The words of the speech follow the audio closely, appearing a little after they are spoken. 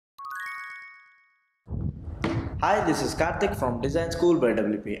Hi, this is Karthik from Design School by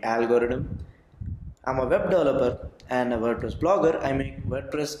Wpalgoridm. I'm a web developer and a WordPress blogger. I make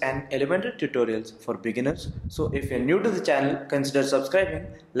WordPress and Elementor tutorials for beginners. So if you're new to the channel, consider subscribing.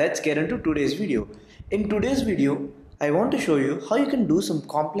 Let's get into today's video. In today's video, I want to show you how you can do some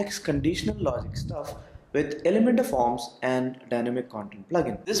complex conditional logic stuff with Elementor Forms and Dynamic Content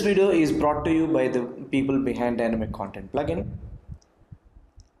plugin. This video is brought to you by the people behind Dynamic Content plugin.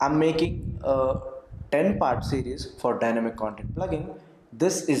 I'm making a 10-part series for dynamic content plugin.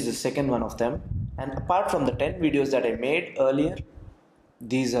 This is the second one of them. And apart from the 10 videos that I made earlier,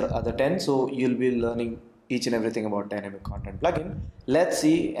 these are other 10. So you'll be learning each and everything about dynamic content plugin. Let's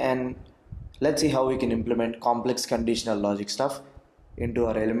see how we can implement complex conditional logic stuff into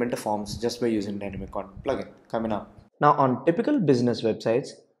our Elementor forms just by using dynamic content plugin. Coming up. Now on typical business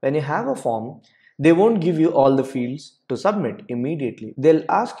websites, when you have a form, they won't give you all the fields to submit immediately. They'll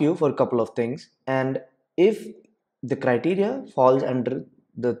ask you for a couple of things, and if the criteria falls under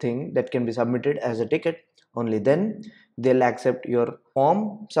the thing that can be submitted as a ticket, only then they'll accept your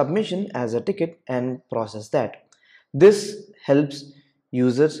form submission as a ticket and process that. This helps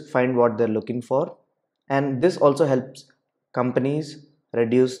users find what they're looking for, and this also helps companies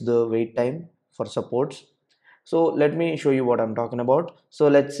reduce the wait time for supports. So let me show you what I'm talking about. So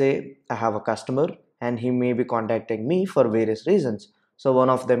let's say I have a customer and he may be contacting me for various reasons. So one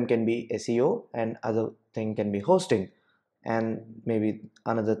of them can be SEO, and other thing can be hosting, and maybe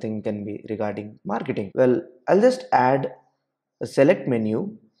another thing can be regarding marketing. Well, I'll just add a select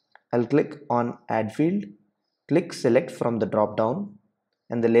menu. I'll click on add field, click select from the drop down,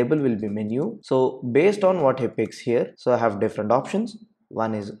 and the label will be menu. So based on what he picks here, so I have different options.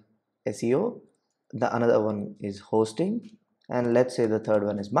 One is SEO, the another one is hosting, and let's say the third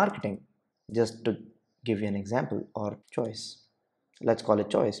one is marketing, just to give you an example, or choice. Let's call it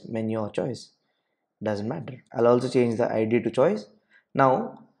choice, menu or choice, doesn't matter. I'll also change the ID to choice.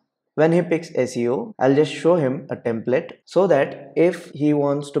 Now when he picks SEO, I'll just show him a template so that if he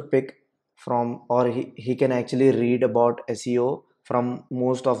wants to pick from, or he can actually read about SEO from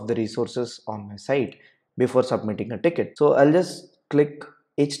most of the resources on my site before submitting a ticket. So I'll just click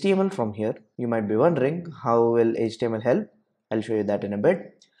HTML from here. You might be wondering, how will HTML help? I'll show you that in a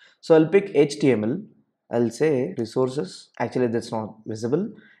bit. So I'll pick HTML. I'll say resources. Actually, that's not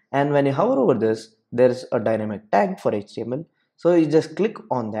visible. And when you hover over this, there's a dynamic tag for HTML. So you just click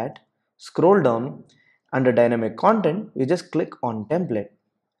on that, scroll down, under dynamic content, you just click on template.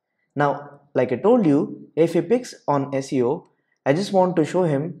 Now, like I told you, if he picks on SEO, I just want to show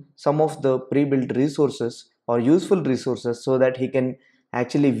him some of the pre-built resources or useful resources so that he can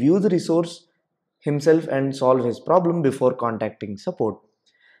actually view the resource himself and solve his problem before contacting support.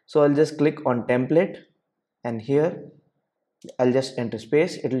 So I'll just click on template, and here I'll just enter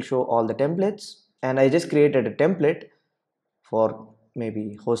space. It will show all the templates, and I just created a template for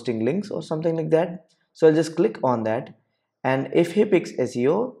maybe hosting links or something like that. So I'll just click on that, and if he picks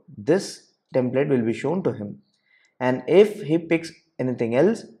SEO, this template will be shown to him, and if he picks anything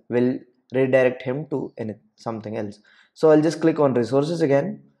else, will redirect him to something else. So I'll just click on resources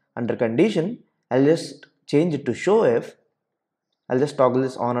again. Under condition, I'll just change it to show if. I'll just toggle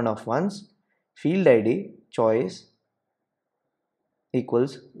this on and off once. Field ID choice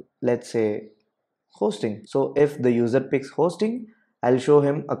equals, let's say, hosting. So if the user picks hosting, I'll show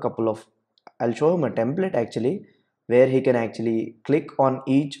him a template actually, where he can actually click on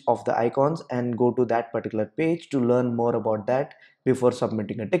each of the icons and go to that particular page to learn more about that before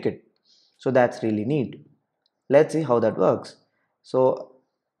submitting a ticket. So that's really neat. Let's see how that works. So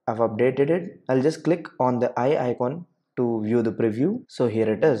I've updated it. I'll just click on the eye icon to view the preview. So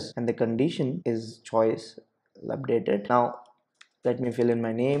here it is, and the condition is choice. I'll update it. Now let me fill in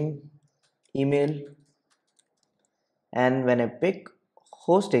my name, email, and when I pick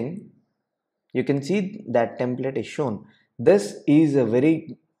hosting, you can see that template is shown. This is a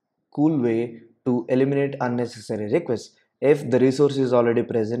very cool way to eliminate unnecessary requests. If the resource is already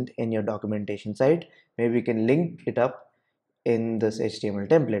present in your documentation site, maybe you can link it up in this HTML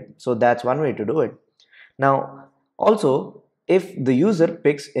template. So that's one way to do it. Now also, if the user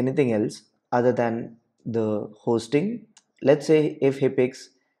picks anything else other than the hosting, let's say if he picks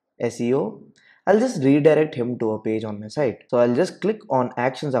SEO, I'll just redirect him to a page on my site. So I'll just click on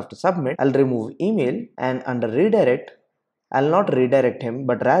actions after submit. I'll remove email, and under redirect, I'll not redirect him,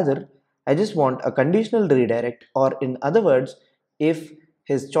 but rather I just want a conditional redirect, or in other words, if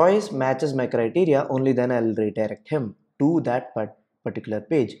his choice matches my criteria, only then I'll redirect him to that particular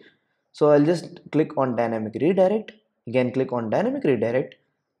page. So I'll just click on dynamic redirect. Again, click on dynamic redirect.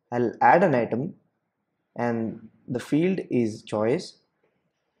 I'll add an item, and the field is choice,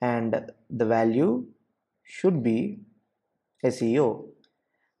 and the value should be SEO.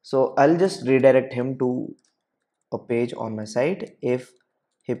 So I'll just redirect him to a page on my site if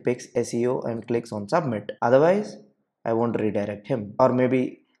he picks SEO and clicks on submit. Otherwise, I won't redirect him. Or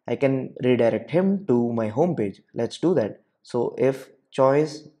maybe I can redirect him to my home page. Let's do that. So if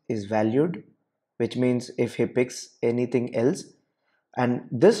choice is valued, which means if he picks anything else, and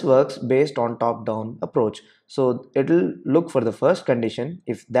this works based on top down approach. So it'll look for the first condition.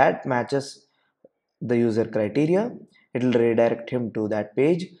 If that matches the user criteria, it will redirect him to that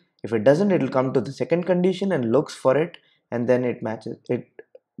page. If it doesn't, it will come to the second condition and looks for it, and then it matches, it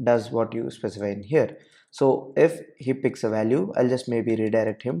does what you specify in here. So if he picks a value, I'll just maybe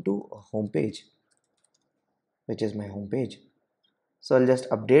redirect him to a home page, which is my home page. So I'll just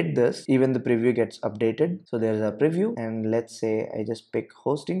update this. Even the preview gets updated. So there's a preview, and let's say I just pick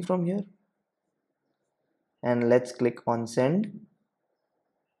hosting from here, and let's click on send.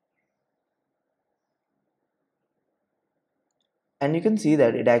 And you can see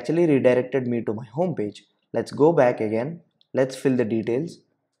that it actually redirected me to my home page. Let's go back again. Let's fill the details,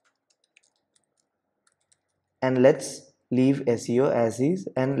 and let's leave SEO as is,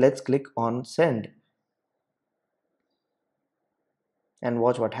 and let's click on send and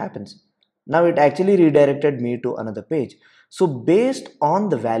watch what happens. Now it actually redirected me to another page. So based on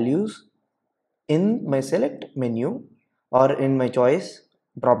the values in my select menu or in my choice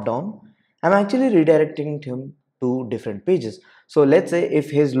drop down, I'm actually redirecting him to different pages. So let's say if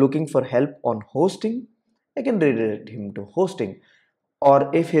he's looking for help on hosting, I can redirect him to hosting.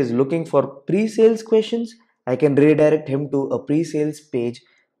 Or if he's looking for pre-sales questions, I can redirect him to a pre-sales page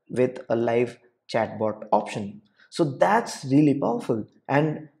with a live chatbot option. So that's really powerful,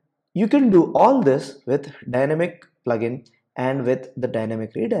 and you can do all this with dynamic plugin and with the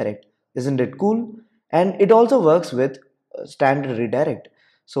dynamic redirect. Isn't it cool? And it also works with standard redirect.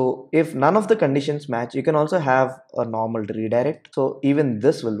 So if none of the conditions match, you can also have a normal redirect. So even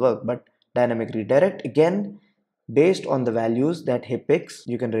this will work, but dynamic redirect, again, based on the values that he picks,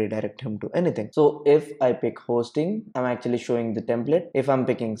 you can redirect him to anything. So if I pick hosting, I'm actually showing the template. If I'm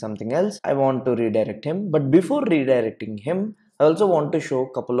picking something else, I want to redirect him. But before redirecting him, I also want to show a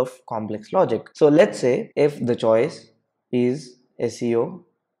couple of complex logic. So let's say if the choice is SEO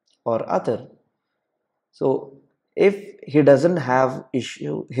or other. So if he doesn't have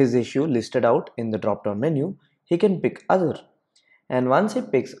his issue listed out in the drop down menu, he can pick other. And once he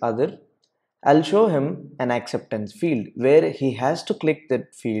picks other, I'll show him an acceptance field where he has to click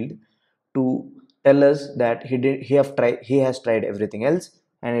that field to tell us that he has tried everything else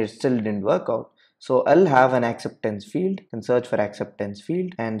and it still didn't work out. So I'll have an acceptance field and search for acceptance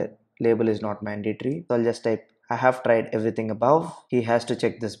field, and label is not mandatory. So I'll just type I have tried everything above. He has to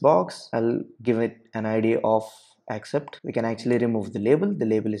check this box. I'll give it an ID of accept. We can actually remove the label. The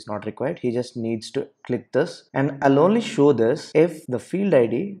label is not required. He just needs to click this, and I'll only show this if the field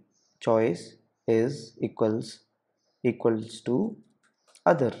ID choice is equals to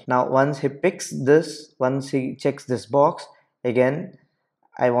other. Now once he picks this, once he checks this box, again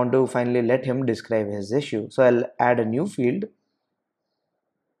I want to finally let him describe his issue. So I'll add a new field.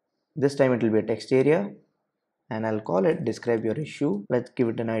 This time it will be a text area, and I'll call it describe your issue. Let's give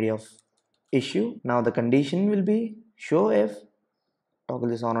it an ID of issue. Now the condition will be show if, toggle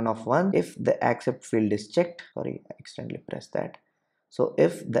this on and off once, if the accept field is checked. Sorry, I accidentally pressed that. So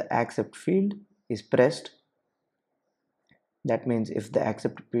if the accept field is pressed, that means if the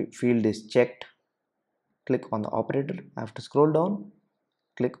accept field is checked, click on the operator. I have to scroll down,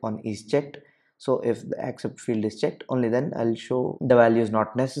 click on is checked. So if the accept field is checked, only then I'll show the value is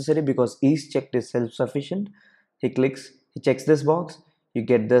not necessary, because is checked is self-sufficient. He checks this box, you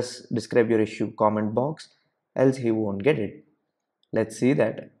get this describe your issue comment box, else he won't get it. Let's see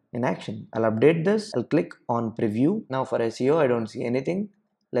that in action. I'll update this. I'll click on preview. Now for SEO, I don't see anything.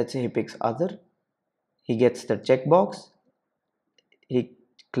 Let's say he picks other. He gets the checkbox. He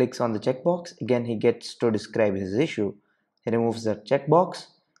clicks on the checkbox. Again, he gets to describe his issue. He removes the checkbox.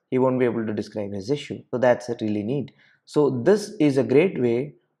 He won't be able to describe his issue. So that's really neat. So this is a great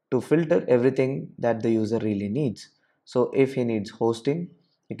way to filter everything that the user really needs. So if he needs hosting,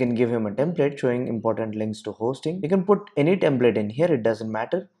 you can give him a template showing important links to hosting. You can put any template in here, it doesn't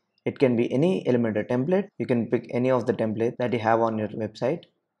matter. It can be any Elementor template. You can pick any of the templates that you have on your website.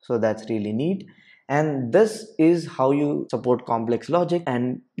 So that's really neat. And this is how you support complex logic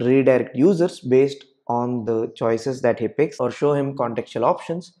and redirect users based on the choices that he picks, or show him contextual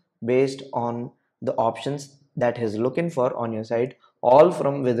options based on the options that he's looking for on your site, all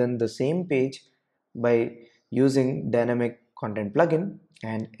from within the same page by using dynamic content plugin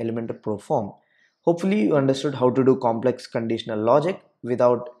and Elementor Pro form. Hopefully you understood how to do complex conditional logic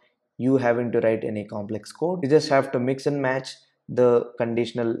without you having to write any complex code. You just have to mix and match the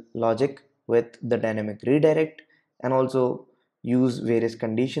conditional logic with the dynamic redirect, and also use various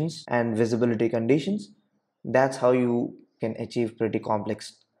conditions and visibility conditions. That's how you can achieve pretty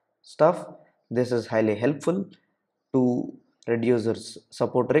complex stuff. This is highly helpful to reduce users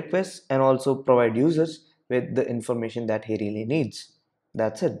support requests and also provide users with the information that he really needs.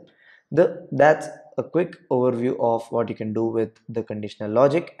 That's it. That's a quick overview of what you can do with the conditional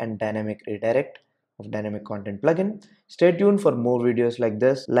logic and dynamic redirect of dynamic content plugin. Stay tuned for more videos like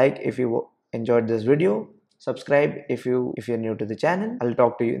this. Like if you enjoyed this video, subscribe if you're new to the channel. I'll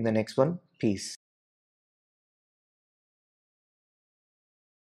talk to you in the next one. Peace.